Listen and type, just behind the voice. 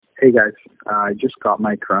Hey guys, I just got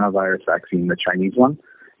my coronavirus vaccine, the Chinese one.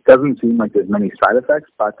 Doesn't seem like there's many side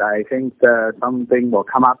effects, but I think something will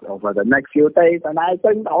come up over the next few days, and I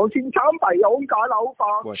think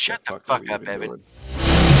Shut the fuck up, Evan.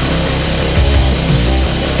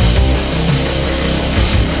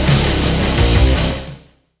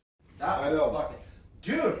 That was fucking...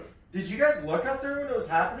 Dude, did you guys look up there when it was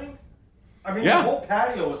happening? I mean, Yeah. the whole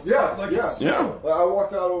patio was it's Yeah. I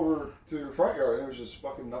walked out over to your front yard and it was just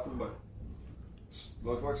fucking nothing but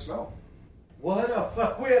looked like snow. What a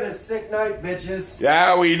fuck. We had a sick night, bitches.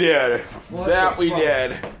 Yeah, we did. What That the we fuck?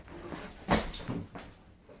 did.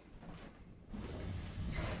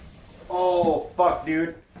 Oh, fuck,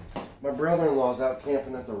 dude. My brother-in-law's out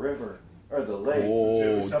camping at the river. Or the lake.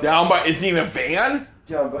 Oh, down by... Is he in a van?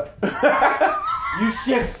 Down by... You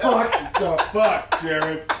sick fuck. The fuck,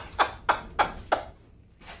 Jared?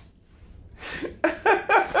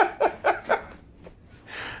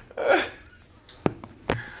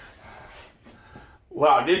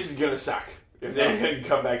 Wow, this is gonna suck if they didn't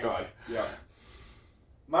come back on. Yeah.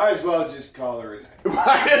 Might as well just call her a night.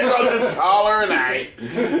 Might as well just call her a night.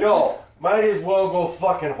 No, might as well go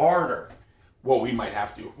fucking harder. Well, we might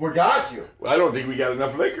have to. We got to. Well, I don't think we got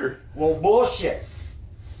enough liquor. Well, bullshit.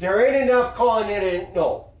 There ain't enough calling it in.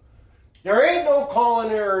 No. There ain't no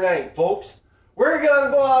calling it or night, folks. We're going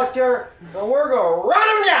to go out there and we're going to run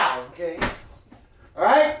them down, okay?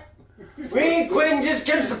 Alright? We ain't quitting just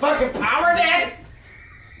because the fucking power dead?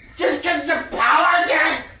 Just because the power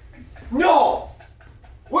dead? No.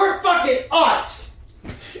 We're fucking us.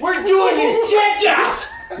 We're doing this shit now.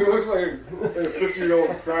 He looks like a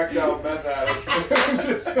 50-year-old cracked out meth addict.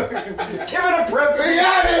 Give it a prep. Be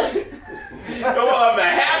honest. Come on, the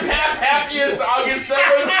happiest August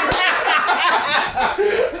 7th.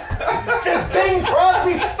 Since Bing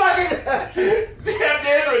Crosby fucking... Damn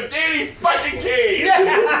dance with Danny fucking Cage.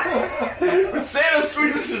 When Santa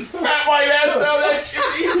squeezes his fat white ass down that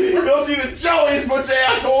chimney, you'll see the jolliest bunch of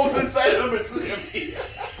assholes inside of the Mississippi.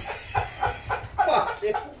 Fuck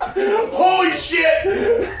it. Holy shit!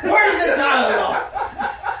 Where's the Tylenol?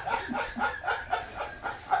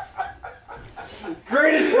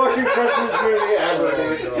 Greatest fucking Christmas movie ever.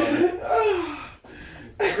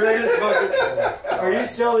 Greatest fucking... Are you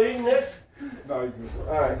still eating this? No, you can.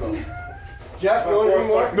 Alright. Jeff, you want any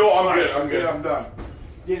more? No, I'm good. I'm good. I'm done.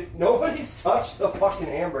 Nobody's touched the fucking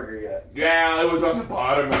hamburger yet. Yeah, it was on the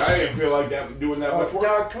bottom, and I didn't feel like doing that much work.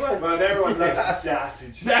 Dog, come on. Man, everyone loves the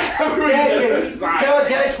sausage. Tell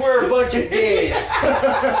Josh we're a bunch of gays.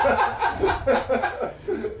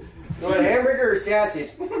 You want hamburger or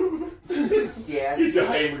sausage? It's Sausage. a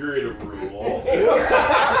hamburger in a roll.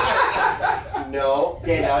 No,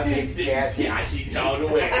 then I'll take sausage. Sausage all the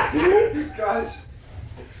way. You guys,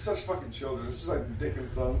 such fucking children. This is like Dick and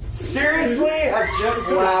Sons. Seriously, I've just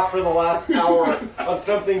laughed for the last hour on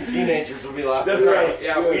something teenagers would be laughing. That's right.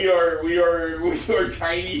 Yeah, we are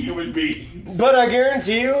tiny human beings. But I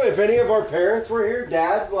guarantee you, if any of our parents were here,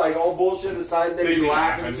 dads, like all bullshit aside, they'd be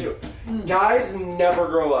laughing too. Guys never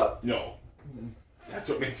grow up. No. That's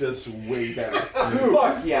what makes us way better.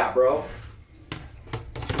 Fuck yeah, bro.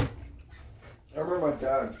 I remember my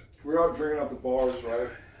dad. We were out drinking at the bars, right?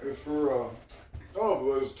 It was for, I don't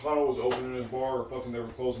know if it was Tunnel was opening his bar or fucking they were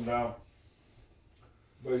closing down.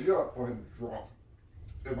 But he got fucking drunk.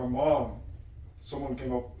 And my mom, some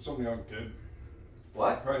young kid,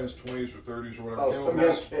 What? probably in his 20s or 30s or whatever. Oh, came some up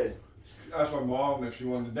young and kid. asked my mom if she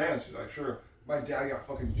wanted to dance. She's like, sure. My dad got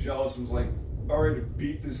fucking jealous and was like, about ready to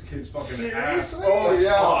beat this kid's fucking ass. Seriously? Oh, That's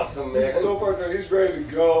yeah. awesome, man. He's so fucking, he's ready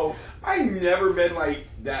to go. I've never been like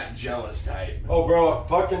that jealous type. Oh, bro, if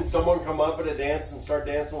fucking someone come up at a dance and start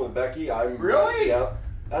dancing with Becky, I'm... Really? Yeah.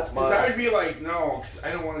 That's Because mine. I'd be like, no, because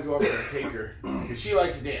I don't want to go up there and take her. Because she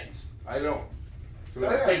likes to dance. I don't. So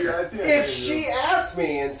I'd take her. If she asked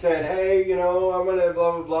me and said, hey, you know, I'm gonna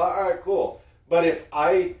blah, blah, blah, alright, cool. But if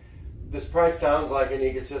this probably sounds like an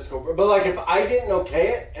egotistical, but like if I didn't okay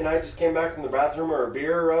it and I just came back from the bathroom or a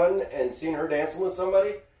beer run and seen her dancing with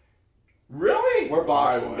somebody, Really? we're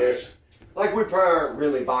boxing, I would. bitch. Like we probably aren't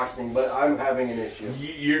really boxing, but I'm having an issue.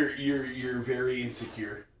 You're very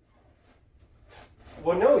insecure.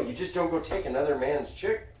 Well, no, you just don't go take another man's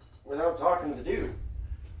chick without talking to the dude.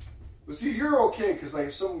 But see, you're okay, because like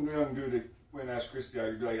if some young dude went and asked Christy out,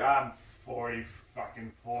 you'd be like, I'm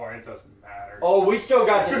 44, it doesn't matter. Oh, we still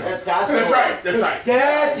got the testosterone. That's right.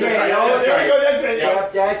 That's it. That's Oh, right. there you go. That's it.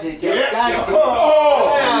 Yep, that's it. Testosterone.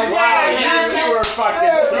 Oh! Yeah, Wow, that's you it. were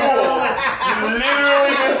fucking cool. You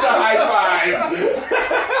literally missed a high five.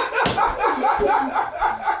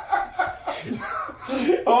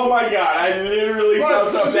 Oh my god, I literally saw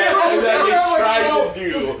something that you tried to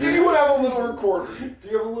do. Do you have a little recorder? Do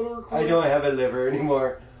you have a little little recorder? I don't have a liver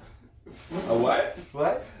anymore. A what?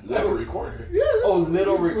 What? Little recorder. Yeah. Oh,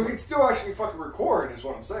 little we recorder. can still actually fucking record, is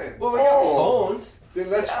what I'm saying. Well, we got phones. Then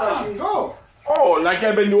let's fucking go. Oh, like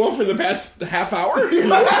I've been doing for the past half hour? Have you?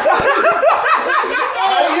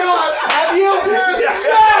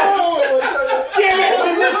 Yes! Oh my God, that's Damn it! We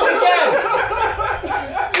missed again!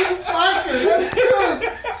 fucking, that's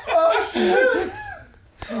good! Oh shit!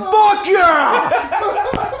 Fuck yeah!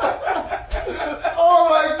 Oh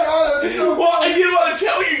my God, that's so Well, I didn't want to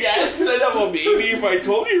tell you guys because I thought, well, maybe if I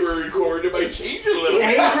told you we were recording, it might change a little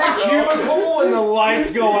bit. Angry cubicle when the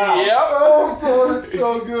lights go out. Yep. Oh, bro, that's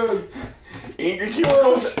so good. Angry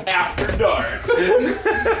Cubicles after dark.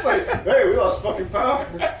 It's like, hey, we lost fucking power.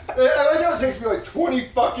 And I know it takes me like 20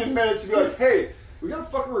 fucking minutes to be like, hey, we got a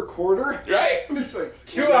fucking recorder? Right? And it's like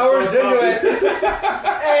 2 hours into it.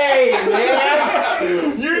 Hey,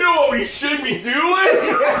 man. You know what we should be doing?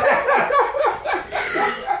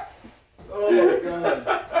 Oh my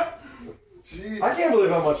God. Jesus. I can't believe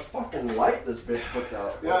how much fucking light this bitch puts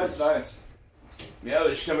out. Yeah, it's nice. Yeah,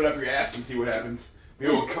 let's shove it up your ass and see what happens.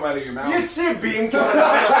 Maybe it'll come out of your mouth. You'd see a beam coming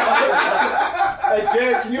out. Hey,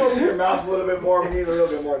 Jared, can you open your mouth a little bit more? We need a little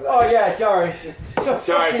bit more of that. Oh, yeah, sorry. So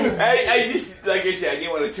Sorry, fucking- I just, like I said, I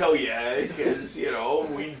didn't want to tell you because, you know,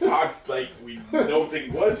 we talked like we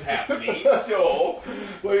nothing was happening, so.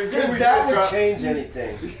 Well, you're good. Because that would change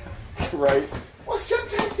anything. Right. Well,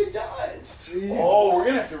 sometimes it does. Jesus. Oh, we're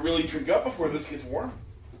going to have to really drink up before this gets warm.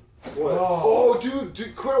 What? Oh. Oh,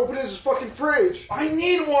 dude, quit opening this fucking fridge. I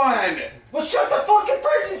need one. Well, shut the fucking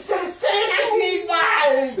fridge instead of saying I need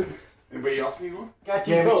one! Anybody else need one? God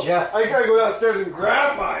damn it, Jeff. I gotta go downstairs and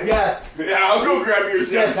grab mine. Yes. Yeah, I'll go grab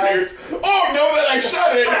yours Yes, downstairs. Oh, no, that I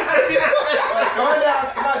shut it. Come on down.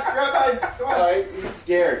 Come on, grab mine. Come on. Alright, he's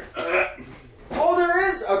scared. Oh, there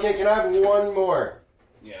is? Okay, can I have one more?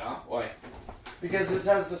 Yeah, why? Because this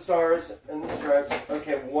has the stars and the stripes.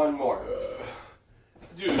 Okay, one more.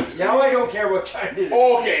 Dude. Now I don't care what kind it is.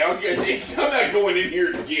 Okay, I was going to say, I'm not going in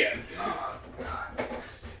here again.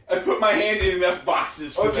 I put my hand in enough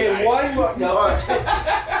boxes for the Okay, night. one more. No.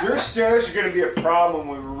 Your stairs are gonna be a problem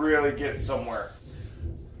when we really get somewhere.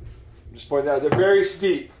 Just point out, they're very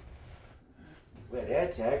steep. Well,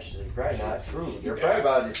 that's actually probably not true. You're probably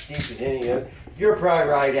about as steep as any of. You're probably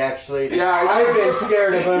right, actually. Yeah, I've been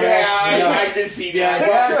scared of them. Yeah, actually. I can see that.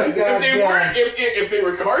 If they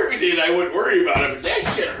were carpeted, I wouldn't worry about it. But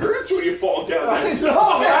that shit hurts when you fall down. I That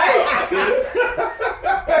know, right?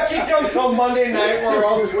 Becky comes home Monday night, we're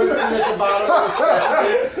all twisting at the bottom of the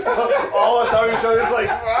steps. All the time each other's like,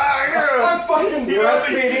 I'm fucking You know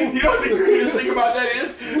breastfeeding. what the greatest thing about that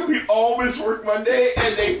is? We'd all miss work Monday,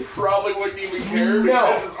 and they probably wouldn't even care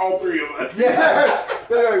because it's all three of us. Yes.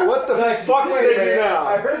 They're like, what the Like, fuck do wait a they do minute. now?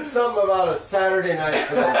 I heard something about a Saturday night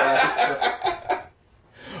for them guys.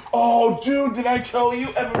 Oh, dude, did I tell you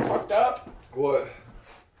Evan fucked up? What?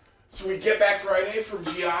 So we get back Friday from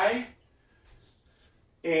GI,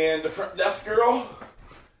 and the front desk girl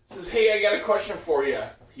says, "Hey, I got a question for you."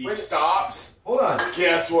 He stops. Hold on.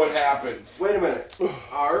 Guess what happens? Wait a minute.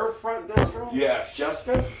 Our front desk girl? Yes.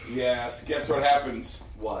 Jessica? Yes. Guess what happens?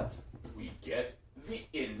 What? We get the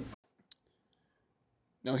invite.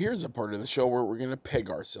 Now, here's a part of the show where we're going to plug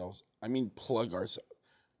ourselves. We're going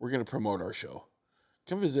to promote our show.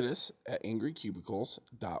 Come visit us at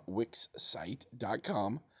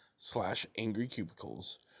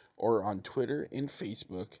angrycubicles.wixsite.com/angrycubicles or on Twitter and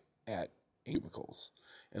Facebook at Cubicles.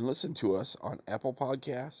 And listen to us on Apple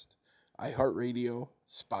Podcast, iHeartRadio,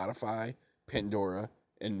 Spotify, Pandora,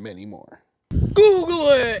 and many more. Google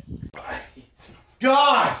it.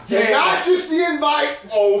 God damn. Not just the invite,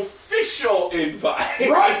 Official invite.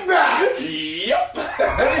 right back. Yep. What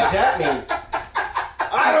does that mean?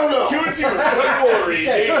 I don't know. 2-2. Good glory.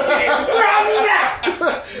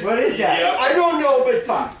 What is that? Yep. I don't know, but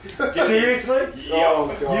fuck. Seriously? Oh,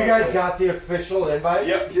 Yep. God. You guys got the official invite?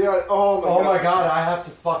 Yep. Yeah, Oh my god, I have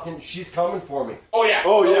to fucking. She's coming for me. Oh yeah.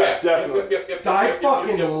 Oh, yeah, definitely. Yep. I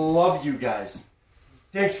fucking love you guys.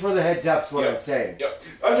 Thanks for the heads up's what I'm saying. Yep.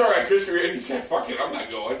 That's all right, Chris. He said, "Fuck it, I'm not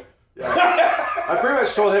going." I pretty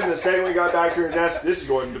much told him the second we got back to her desk, this is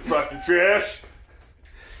going to fucking trash.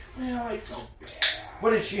 Well, I felt bad. What,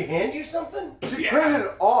 did she hand you something? She Yeah. printed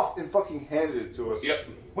it off and fucking handed it to us. Yep.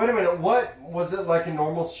 Wait a minute, what? Was it like a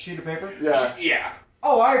normal sheet of paper? Yeah. Yeah.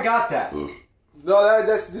 Oh, I got that. No,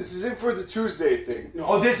 this is in for the Tuesday thing.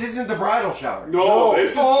 Oh, this isn't the bridal shower. No, this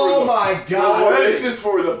is for Oh the, my No, god. this is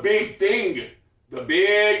for the big thing. The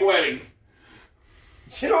big wedding.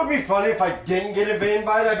 You know, it'd be funny if I didn't get an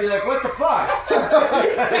invite. I'd be like, what the fuck?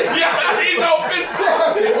 Yeah, he's open.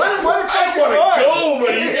 What I want to go,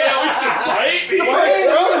 but you can't at least invite me.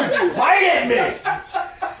 Fight at me!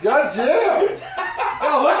 God damn!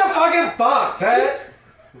 Oh, what the fucking fuck, Pat?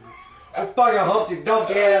 You fucking Humpty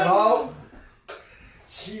Dumpty asshole.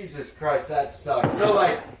 Jesus Christ, that sucks. So,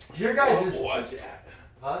 like, your guys is... What was that?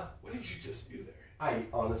 Huh? What did you just do there? I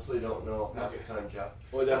honestly don't know half the time, Jeff.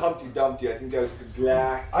 Well, the Humpty Dumpty, I think that was the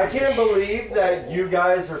black. I can't believe that you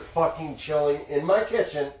guys are fucking chilling in my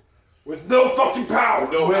kitchen With no fucking power!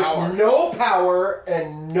 with no power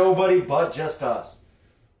and nobody but just us.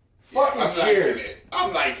 Fucking I'm cheers. liking it.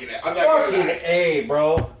 I'm liking it. I'm not gonna Fucking lie. A,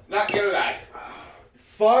 bro. Not gonna lie.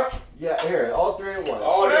 Fuck. Yeah, here, all three at once.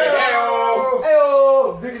 Oh, the hell!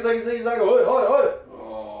 Hey-oh! Ziggy, oi, oi, oi.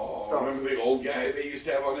 Oh, remember the old guy they used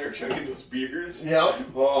to have on there chugging those beers? Yep.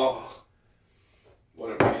 Oh,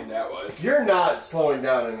 what a man that was. You're not slowing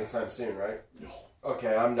down anytime soon, right? No.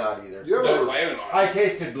 Okay, I'm not either. You They're ever... planning on I it.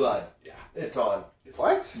 tasted blood. Yeah. It's on.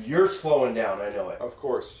 What? You're slowing down, I know it. Of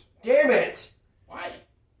course. Damn it! Why?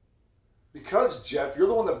 Because, Jeff, you're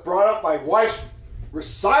the one that brought up my wife's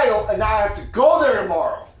recital, and now I have to go there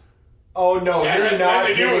tomorrow. Oh no, That you're had not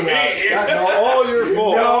nothing to do with giving me. up. That's all your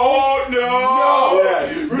fault. No.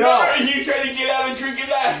 Yes. Remember, you tried to get out and drink it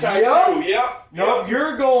last time, Yep. too. Yep. Nope,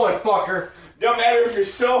 you're going, fucker. Don't matter if you're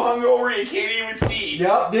so hungover you can't even see.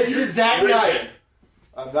 Yep, this is that night.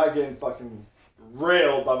 I'm not getting fucking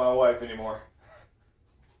railed by my wife anymore.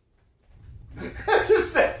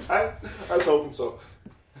 Just that time. I was hoping so.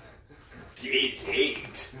 Gay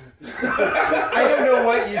eggs. I don't know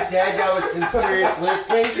what you said, that was some serious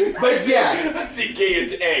listening, but yes. I see gay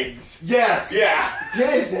as eggs. Yes. Yeah.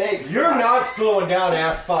 Hey, thanks. You're not slowing down,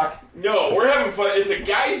 ass fuck. No, we're having fun. It's a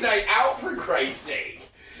guy's night out, for Christ's sake.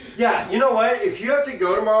 Yeah, you know what? If you have to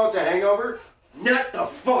go tomorrow with the hangover, nut the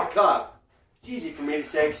fuck up. It's easy for me to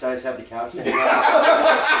say because I just have the couch to hang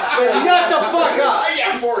out. But nut the fuck up. I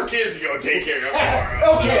got 4 kids to go take care of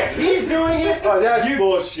tomorrow. Okay, if he's doing it. Oh, that's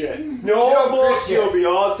bullshit. No you know, bullshit. You'll be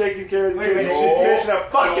all taking care of the Wait a kids. minute. She's missing a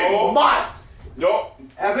fucking No. month. Nope.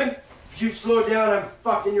 Evan, if you slow down, I'm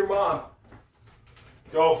fucking your mom.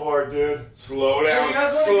 Go for it, dude. Slow down. you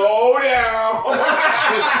guys wanna Slow down.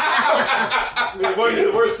 I mean, what is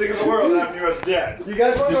the worst thing in the world having you as dead? You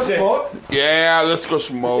guys want to go Just say- smoke? Yeah, let's go I think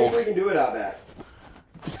smoke. we can do it out back.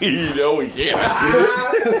 You know we can't.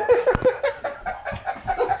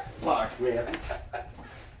 Fuck, man.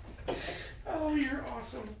 Oh, you're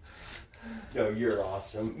awesome. No, you're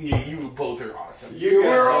awesome. Yeah, you both are awesome. You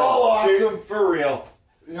were all Ser- awesome. For real.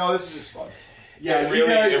 You know, this is just fun. Yeah, It you really-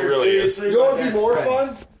 guys it are really is. seriously You know what my would be best more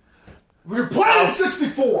friends. fun? We're playing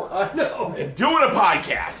 64. I know. Doing a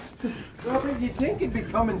podcast. Robert, you'd think it'd be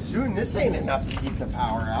coming soon. This ain't enough to keep the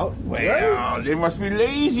power out. Well, they must be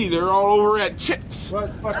lazy. They're all over at Chips.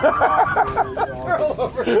 What fucking We're all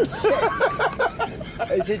over chicks.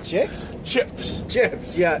 Is it chicks? Chips.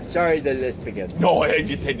 Chips, yeah. Sorry, the list began. No, I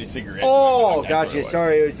just had the cigarette. Oh, That's what gotcha. it was.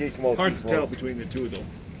 Sorry, it was just smoking. Hard to tell between the two, though.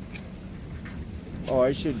 Oh,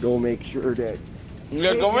 I should go make sure that.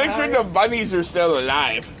 Yeah, go make sure the bunnies are still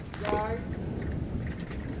alive. Guys.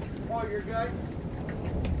 Oh, you're good?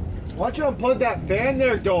 Why don't you unplug that fan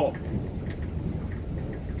there, Dole?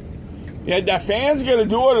 Yeah, the fan's gonna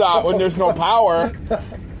do a lot when there's no power.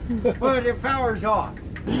 But the power's off.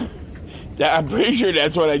 I'm pretty sure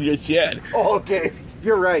that's what I just said. Oh, okay.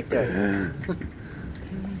 You're right then.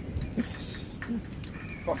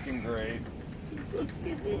 Fucking great. So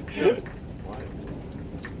stupid.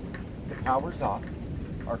 The power's off.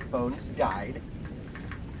 Our phones died.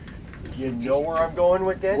 You know where I'm going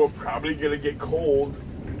with this? We're probably gonna get cold,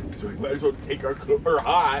 so we might as well take our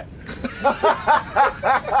hot.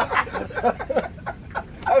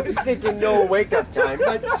 I was thinking no wake up time,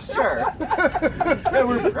 but sure. So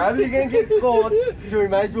we're probably gonna get cold, so we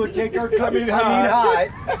might as well take our hot.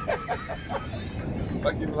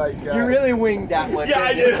 Fucking like, You really winged that one. Yeah,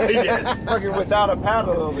 I didn't did. you? I did. fucking without a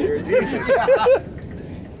paddle over here, Jesus.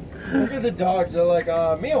 Look at the dogs. They're like,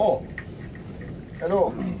 mijo.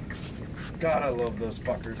 Hello. God, I love those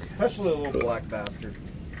fuckers, especially the little black bastard.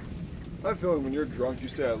 I have a feeling when you're drunk, you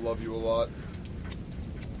say I love you a lot.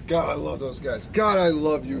 God, I love those guys. God, I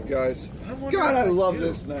love you guys. God, I love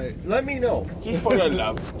this night. Let me know. He's full of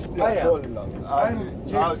love. I am. totally love you.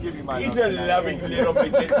 I'll give you my He's love a tonight. loving little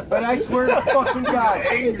bit. But I swear to fucking God,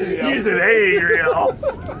 He's an angry elf.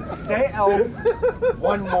 say elf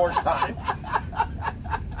one more time.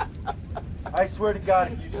 I swear to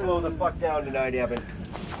God, if you slow the fuck down tonight, Evan,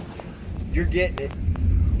 you're getting it.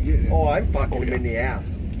 I'm fucking him in the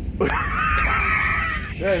ass.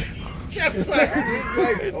 Jeff Cyrus is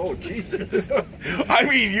like, oh, Jesus. I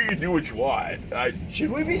mean, you can do what you want.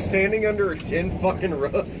 Should we be standing under a tin fucking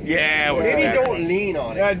roof? Yeah, Maybe whatever. don't lean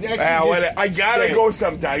on it. I gotta go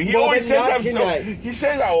sometime. He Well, always then says not I'm tonight.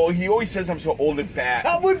 so. He always says I'm so old and fat.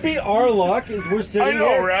 That would be our luck, is we're sitting I know,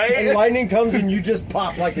 here, right? and lightning comes and you just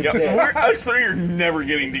pop like a sieve. Us three are never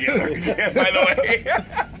getting together again, by the way.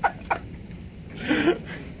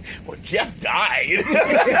 Well, Jeff died.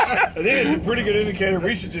 I think it's a pretty good indicator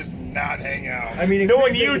we should just not hang out. I mean,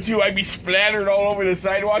 Knowing you two, I'd be splattered all over the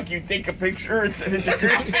sidewalk. You'd take a picture and send it to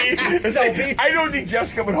Christy. It's like, Selfies. I don't think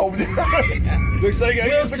Jeff's coming home tonight. Looks like I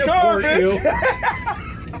we'll got the car, support you.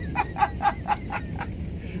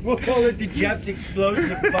 We'll call it the Jeff's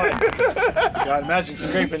Explosive Fund. God, imagine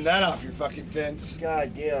scraping that off your fucking fence.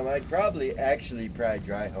 God damn, I'd probably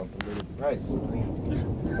dry hump a little price.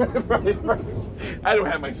 I don't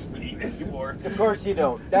have my spleen anymore. Of course you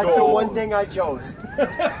don't. That's No. the one thing I chose.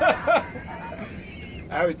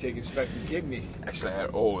 I would take inspecting kidney. Actually, I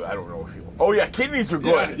don't know if you. Oh yeah, kidneys are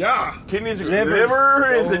good. Yeah. Kidneys are good. Liver's-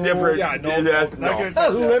 Liver is a no, different. yeah, no, that's- not gonna no.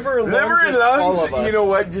 touch that. Liver and Liver and lungs, all of lungs, us. you know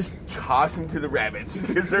what? Just toss them to the rabbits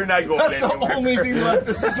because they're not going That's the anywhere. only thing left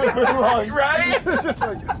is just liver and lungs. Right? It's just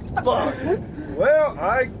like, fuck. Well,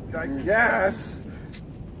 I guess.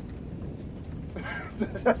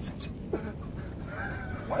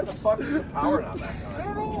 Why the fuck is the power not back on? I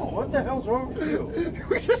don't know. What the hell's wrong with you?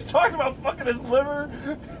 We just talked about fucking his liver,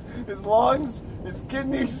 his lungs, his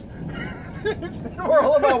kidneys. We're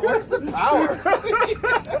all about where's the power?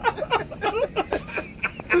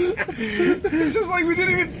 It's just like we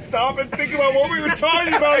didn't even stop and think about what we were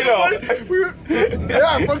talking about. I know.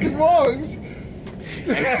 Yeah, fuck his lungs.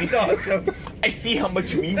 That's awesome. I see how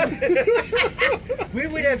much you mean. We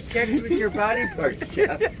would have sex with your body parts,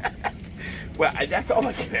 Jeff. Well, that's all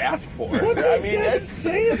I can ask for. What does that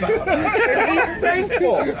say about us? He's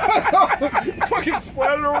thankful. Fucking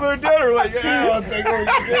splattered over their dinner. Like, yeah, I'll take what we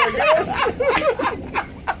can get, I guess.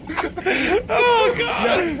 Oh God!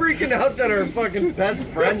 Not freaking out that our fucking best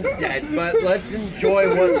friend's dead, but let's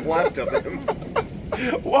enjoy what's left of him.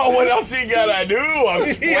 Well, what else you gotta do?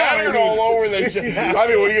 I'm splattered Yeah, I mean- all over the shit. Yeah. I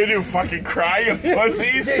mean, what are you gonna do? Fucking cry, you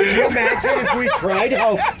pussies? Can you imagine if we cried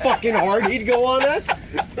how fucking hard he'd go on us?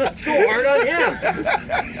 Let's go hard on him.